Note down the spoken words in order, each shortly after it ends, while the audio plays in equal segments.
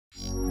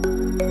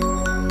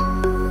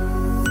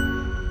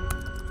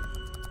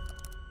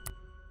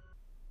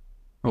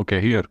Okay,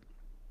 here.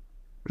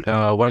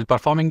 While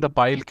performing the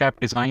pile cap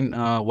design,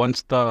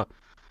 once the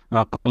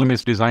column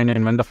is designed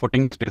and when the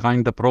footing is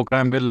designed, the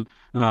program will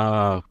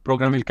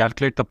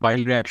calculate the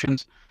pile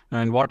reactions.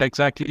 And what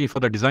exactly for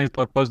the design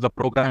purpose, the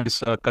program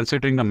is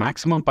considering the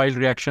maximum pile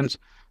reactions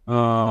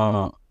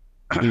to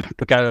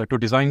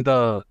design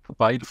the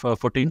pile for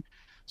footing.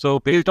 So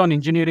based on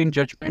engineering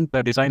judgment,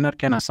 the designer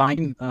can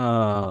assign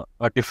a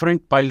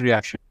different pile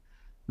reaction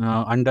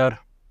under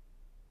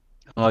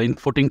in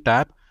footing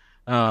tab,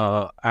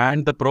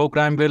 and the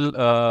program will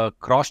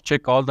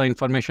cross-check all the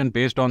information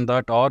based on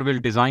that, or will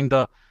design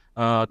the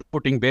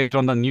footing based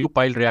on the new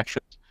pile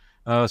reactions.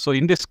 So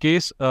in this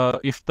case,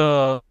 if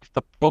the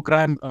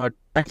program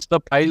tracks the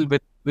pile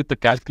with the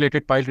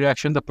calculated pile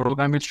reaction, the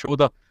program will show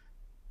the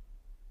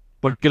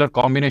particular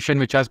combination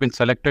which has been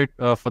selected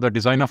for the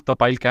design of the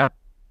pile cap.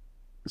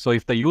 So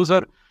if the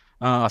user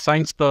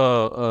assigns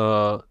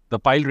the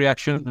pile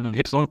reaction,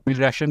 its own pile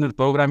reaction, the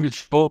program will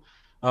show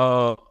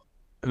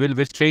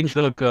will change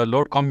the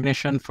load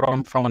combination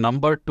from a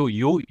number to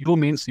U. U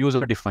means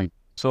user defined.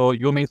 So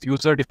U means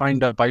user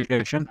defined pile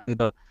reaction, and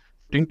the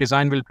footing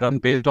design will run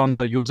based on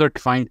the user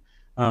defined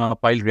pile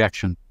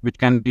reaction, which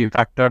can be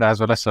factored as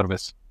well as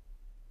service.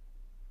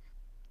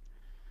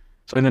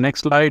 So in the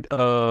next slide,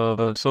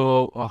 how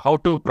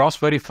to cross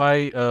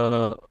verify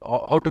the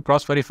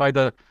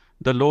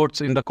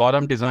loads in the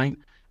column design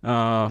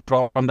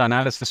from the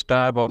analysis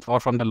tab or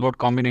from the load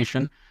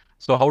combination.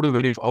 So how do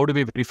we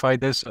verify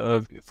this?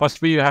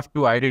 First, we have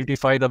to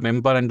identify the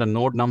member and the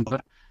node number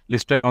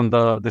listed on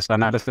this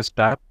analysis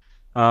tab.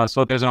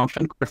 So there's an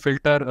option called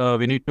filter.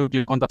 We need to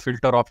click on the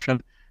filter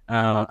option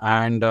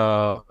and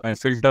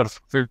filter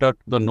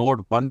the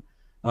node 1,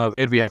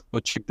 where we have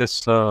to check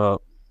this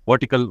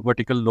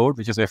vertical load,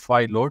 which is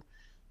FI load.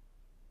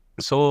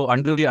 So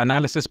under the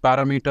analysis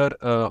parameter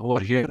over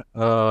here,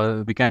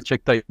 we can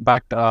check the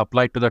impact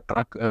applied to the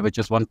truck, which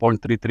is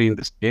 1.33 in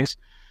this case.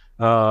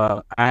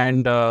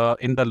 And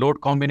in the load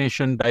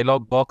combination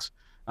dialog box,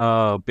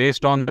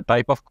 based on the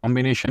type of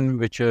combination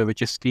which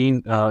is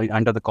seen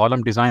under the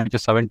column design, which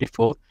is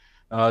 74,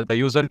 the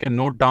user can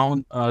note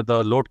down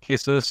the load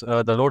cases,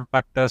 the load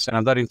factors, and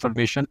other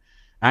information,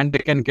 and they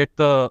can get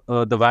the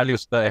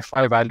values, the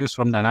FI values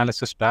from the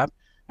analysis tab,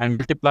 and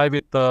multiply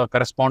with the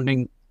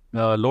corresponding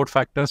load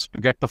factors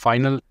to get the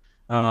final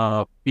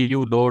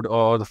PU load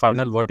or the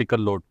final vertical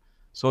load.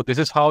 So this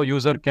is how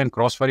user can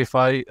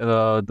cross-verify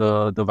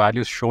the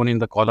values shown in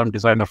the column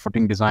design or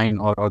footing design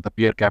or the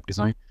pier cap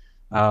design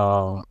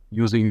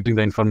using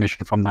the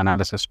information from the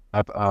analysis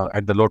tab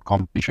at the load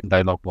combination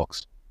dialog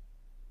box.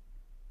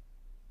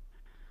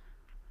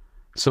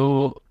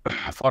 So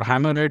for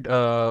hammerhead,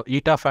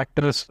 eta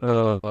factors,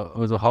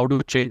 how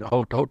to change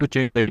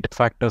the eta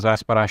factors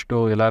as per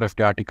AASHTO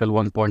LRFD article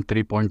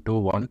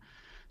 1.3.21.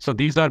 So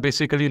these are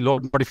basically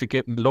load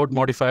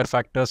modifier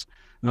factors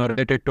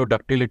related to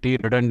ductility,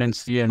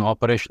 redundancy, and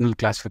operational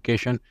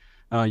classification.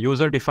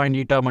 User-defined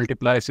eta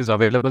multipliers is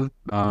available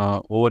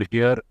over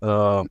here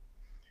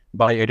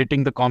by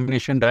editing the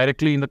combination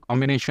directly in the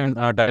combination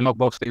dialog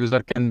box. The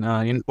user can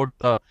input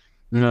the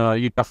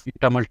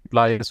eta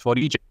multipliers for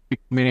each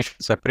combination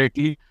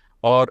separately,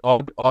 or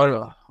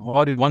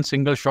in one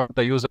single shot,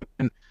 the user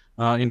can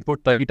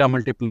input the eta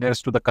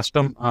multipliers to the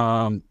custom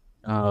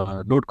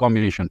load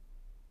combination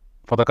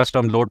for the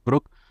custom load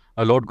group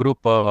under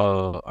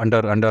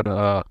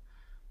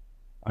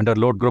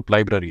load group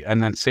library,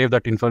 and then save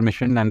that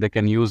information, and they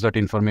can use that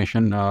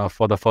information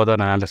for the further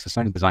analysis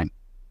and design.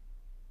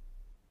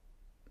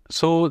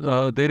 So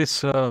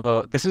this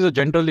is a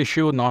general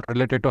issue not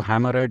related to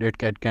hammerhead. It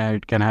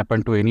can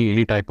happen to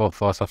any type of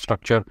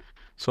substructure.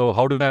 So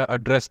how do I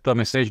address the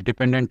message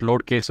dependent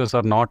load cases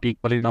are not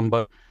equally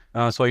numbered?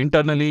 So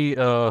internally,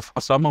 for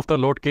some of the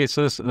load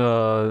cases in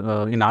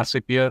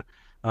RCPR,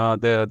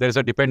 there's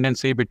a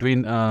dependency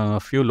between a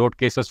few load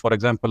cases. For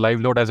example, live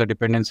load has a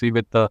dependency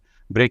with the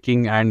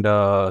braking and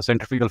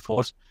centrifugal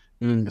force.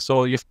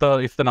 So if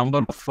the number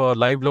of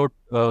live load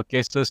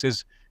cases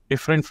is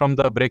different from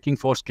the braking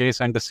force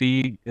case and the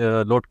CE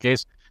load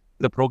case,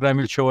 the program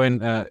will show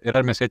an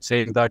error message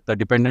saying that the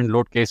dependent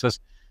load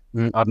cases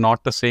are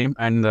not the same,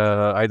 and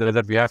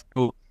either we have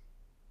to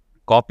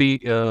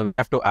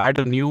add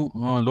a new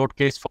load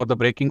case for the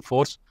braking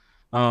force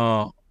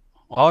or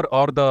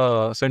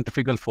the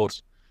centrifugal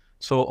force.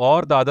 So,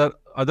 or the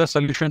other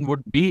solution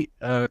would be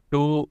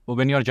to,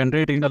 when you are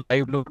generating the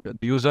live load, the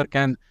user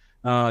can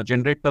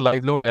generate the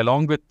live load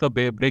along with the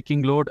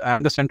braking load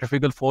and the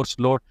centrifugal force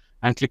load,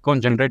 and click on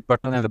generate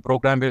button, and the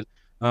program will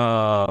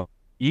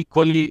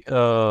equally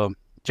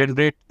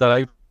generate the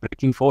live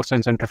braking force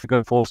and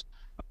centrifugal force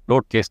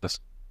load cases.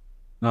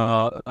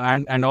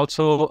 And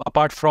also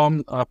apart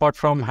from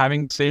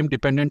having same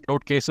dependent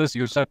load cases,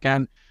 user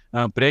can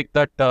break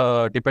that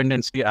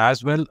dependency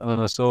as well.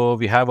 So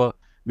we have a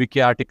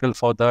wiki article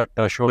for that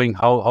showing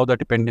how the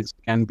dependency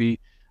can be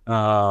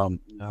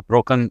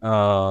broken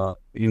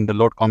in the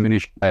load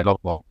combination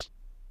dialog box.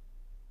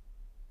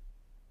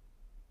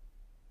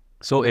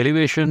 So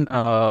elevation,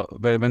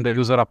 when the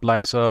user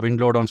applies wind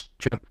load on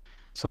structure,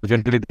 So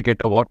generally they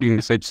get a warning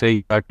message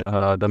saying that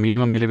the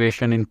minimum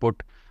elevation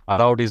input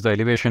allowed is the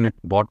elevation at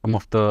the bottom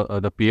of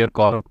the pier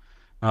column.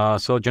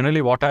 So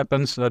generally what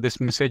happens, this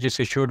message is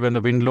issued when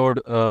the wind load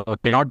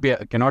cannot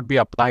be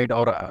applied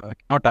or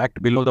cannot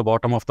act below the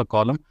bottom of the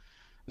column.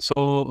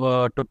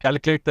 So to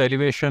calculate the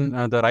elevation,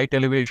 the right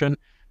elevation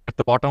at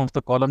the bottom of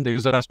the column, the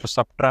user has to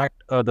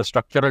subtract the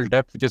structural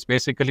depth, which is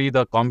basically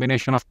the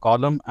combination of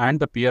column and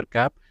the pier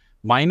cap,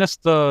 minus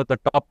the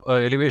top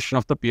elevation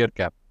of the pier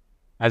cap.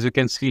 As you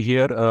can see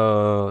here,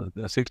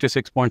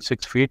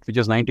 66.6 feet, which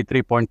is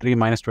 93.3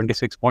 minus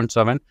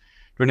 26.7.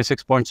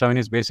 26.7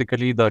 is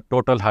basically the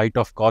total height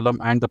of column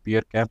and the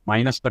pier cap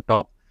minus the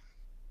top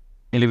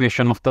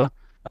elevation of the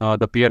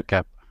pier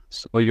cap.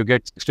 So you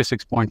get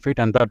 66 feet,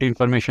 and that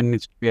information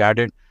needs to be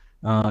added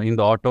in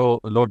the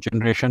auto load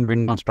generation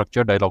wind on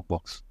structure dialog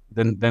box.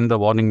 Then the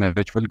warning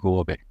message will go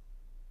away.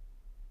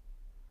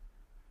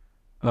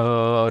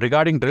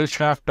 Regarding drill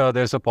shaft,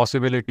 there's a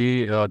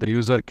possibility the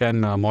user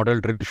can model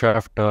drill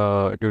shaft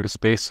due to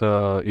space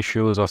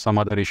issues or some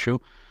other issue.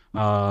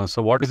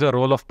 So what is the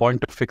role of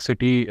point of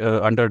fixity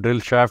under drill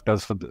shaft?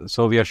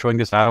 So we are showing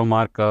this arrow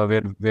mark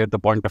where the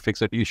point of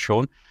fixity is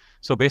shown.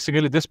 So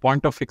basically this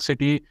point of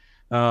fixity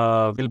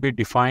will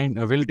define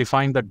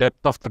the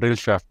depth of the drill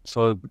shaft.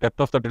 So depth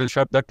of the drill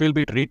shaft, that will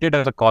be treated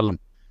as a column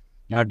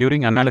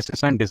during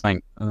analysis and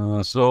design.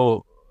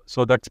 So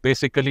that's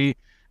basically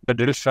the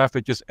drill shaft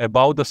which is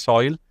above the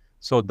soil.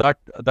 So that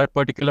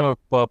particular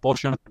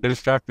portion of the drill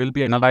shaft will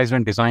be analyzed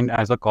and designed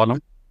as a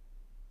column,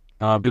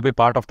 will be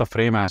part of the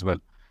frame as well.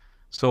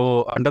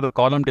 So under the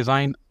column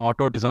design,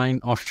 auto design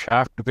of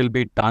shaft will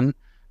be done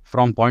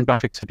from point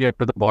of fixity up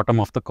to the bottom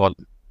of the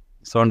column.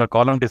 So under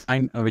column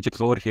design, which is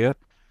over here,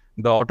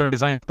 the auto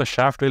design of the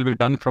shaft will be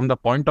done from the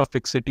point of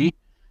fixity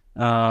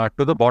to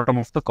the bottom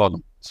of the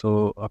column.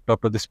 So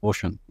up to this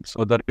portion.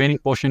 So the remaining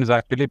portion is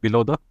actually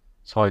below the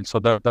soil. So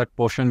that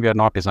portion we are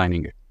not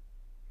designing it.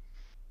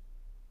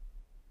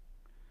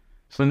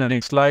 So in the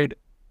next slide,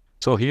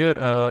 so here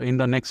in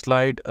the next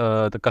slide,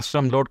 the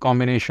custom load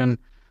combination,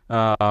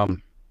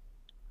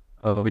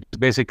 which is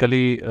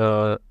basically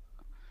the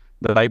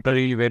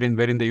library wherein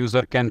the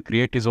user can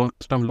create his own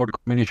custom load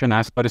combination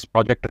as per his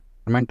project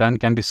requirement and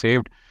can be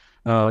saved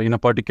in a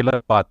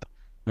particular path,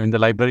 in the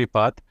library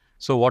path.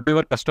 So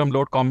whatever custom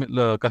load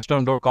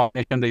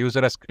combination the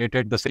user has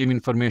created, the same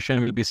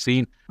information will be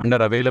seen under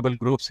available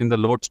groups in the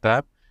loads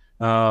tab.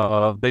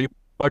 If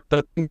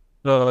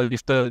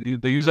the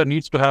user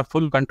needs to have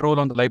full control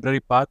on the library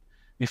path,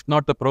 if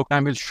not, the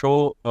program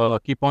will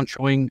keep on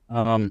showing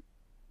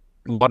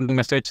warning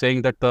message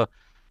saying that the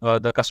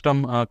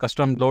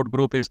custom load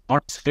group is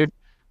not saved.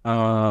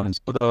 So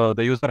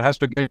the user has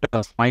to get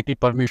mighty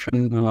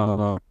permission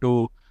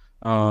so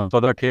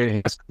that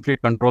he has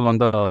complete control on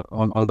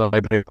the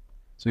library.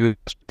 So you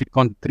just click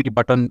on three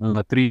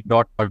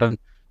dot button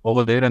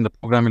over there, and the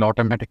program will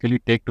automatically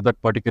take to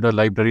that particular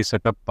library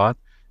setup path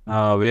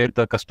where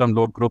the custom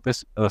load group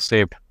is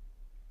saved.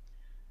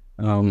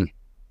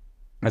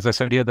 As I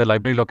said here, the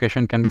library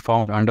location can be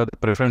found under the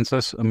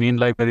preferences main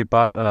library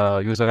path.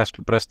 User has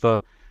to press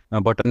the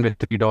button with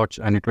 3 dots,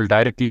 and it will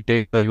directly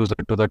take the user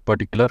to that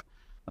particular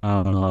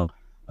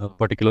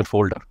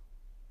folder.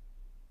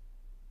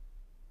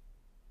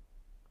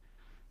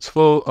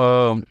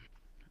 So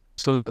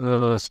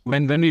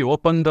when we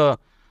open the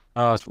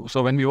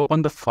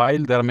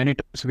file, there are many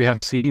times we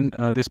have seen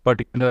this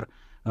particular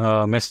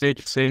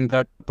message saying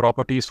that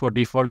properties for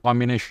default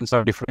combinations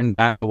are different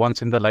than the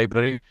ones in the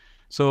library.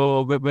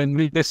 So when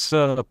this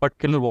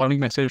particular warning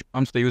message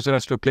comes, the user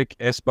has to click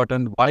S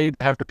button. Why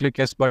they have to click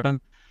S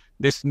button?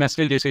 This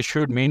message is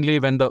issued mainly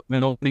when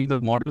opening the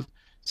model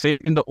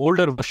saved in the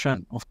older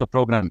version of the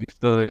program. If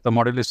the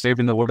model is saved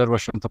in the older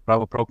version of the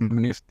program,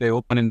 and if they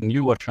open in the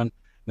new version,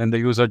 then the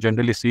user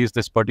generally sees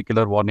this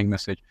particular warning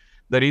message.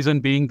 The reason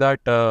being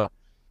that there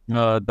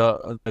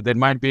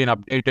might be an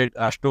updated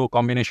ASHTO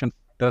combination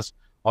factors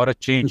or a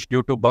change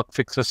due to bug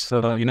fixes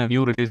in a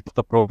new release of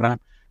the program.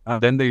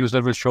 Then the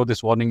user will show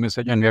this warning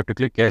message, and we have to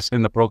click yes,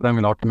 and the program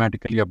will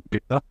automatically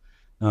update the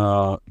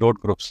load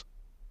groups.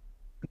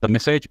 The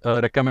message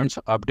recommends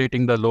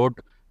updating the load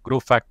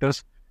group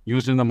factors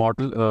used in the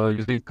model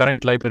using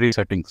current library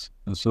settings.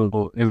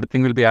 So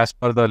everything will be as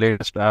per the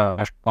latest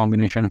ASHTO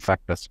combination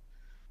factors.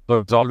 So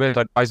it's always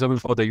advisable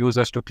for the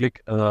users to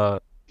click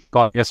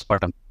yes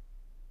button.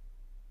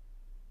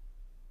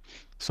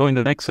 So in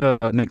the next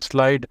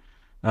slide,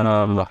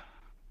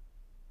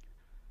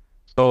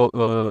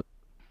 so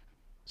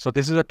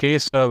this is a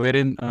case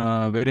wherein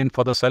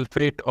for the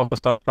sulfate of the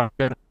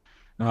substructure,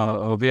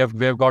 we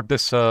have got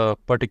this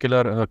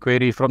particular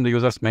query from the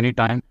users many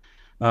times.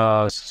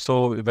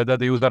 So whether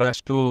the user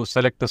has to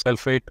select the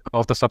sulfate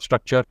of the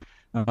substructure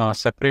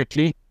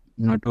separately,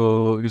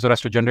 user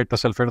has to generate the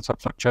sulfate of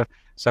substructure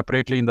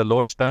separately in the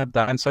loads tab.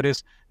 The answer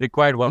is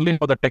required only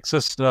for the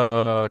Texas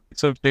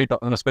state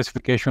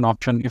specification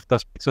option if the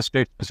Texas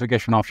state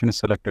specification option is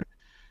selected.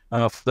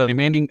 For the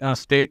remaining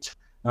states,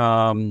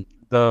 the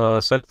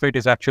sulfate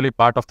is actually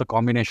part of the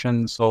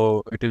combination,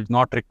 so it is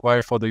not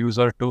required for the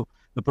user to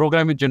The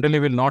program generally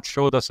will not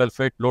show the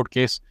sulfate load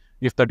case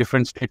if the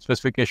different state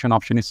specification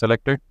option is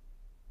selected.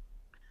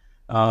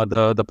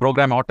 The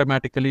program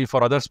automatically,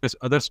 for other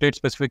state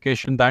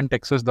specification than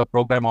Texas, the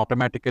program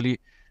automatically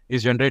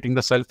is generating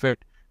the sulfate,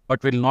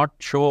 but will not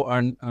show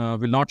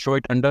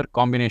it under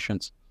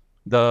combinations.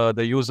 The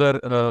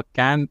user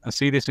can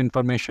see this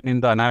information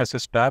in the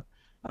analysis tab,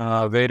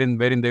 wherein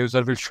the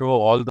user will show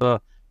all the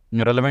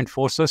relevant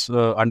forces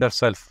under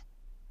self,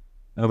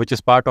 which is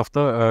part of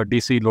the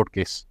DC load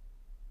case.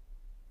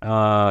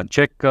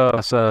 Check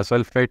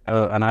sulfate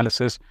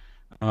analysis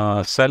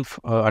self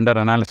under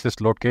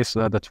analysis load case.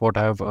 That's what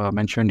I have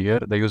mentioned here.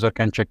 The user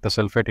can check the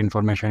sulfate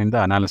information in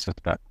the analysis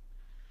tab.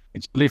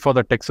 It's only for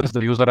the Texas,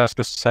 the user has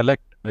to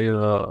select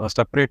a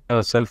separate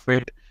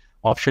sulfate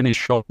option is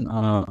shown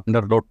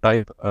under load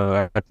type.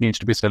 That needs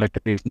to be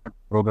selected. If not,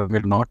 program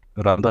will not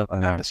run the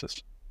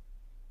analysis.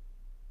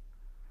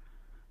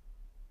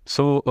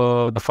 So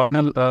the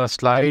final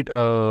slide,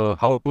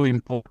 how to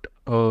import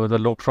the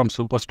load from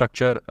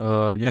Substructure.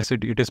 Yes,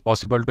 it is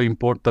possible to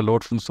import the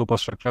load from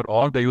Substructure,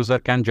 or the user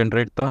can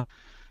generate the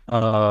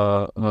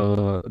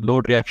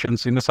load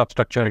reactions in the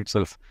Substructure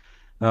itself.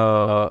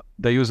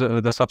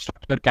 The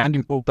Substructure can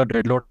import the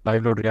dead load,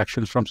 live load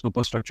reactions from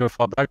Substructure.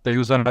 For that, the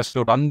user has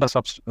to run the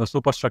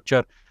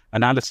Substructure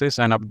analysis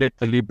and update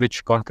the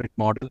Lee-Bridge concrete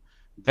model.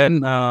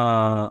 Then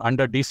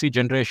under DC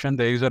generation,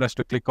 the user has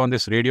to click on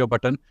this radio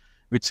button,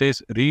 which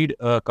says read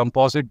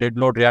composite dead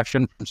load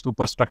reaction from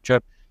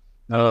Substructure.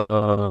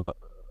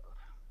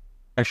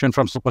 Action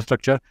from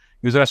Substructure.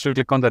 User has to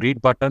click on the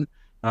read button.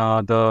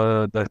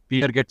 The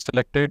peer gets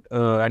selected,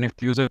 and if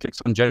the user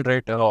clicks on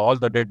generate, all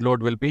the dead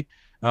load will be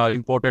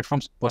imported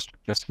from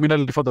Substructure.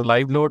 Similarly, for the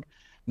live load,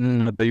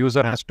 the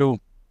user has to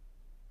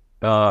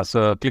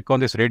click on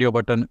this radio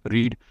button,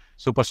 read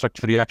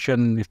Substructure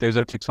reaction. If the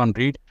user clicks on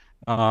read,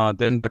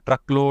 then the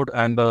truck load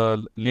and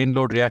the lane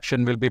load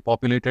reaction will be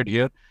populated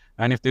here.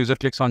 And if the user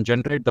clicks on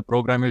generate, the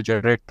program will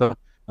generate the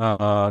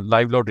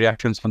live load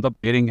reactions from the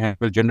bearing and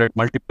will generate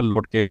multiple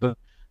load cases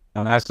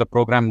as the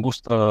program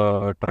moves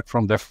the truck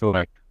from left to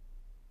right.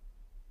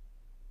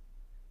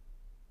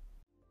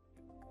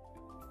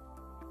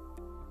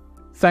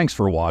 Thanks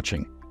for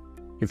watching.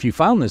 If you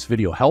found this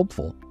video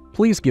helpful,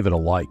 please give it a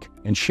like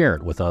and share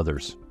it with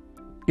others.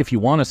 If you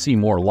want to see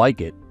more like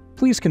it,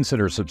 please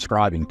consider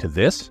subscribing to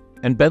this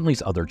and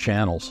Bentley's other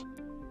channels.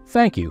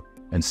 Thank you,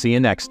 and see you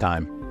next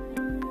time.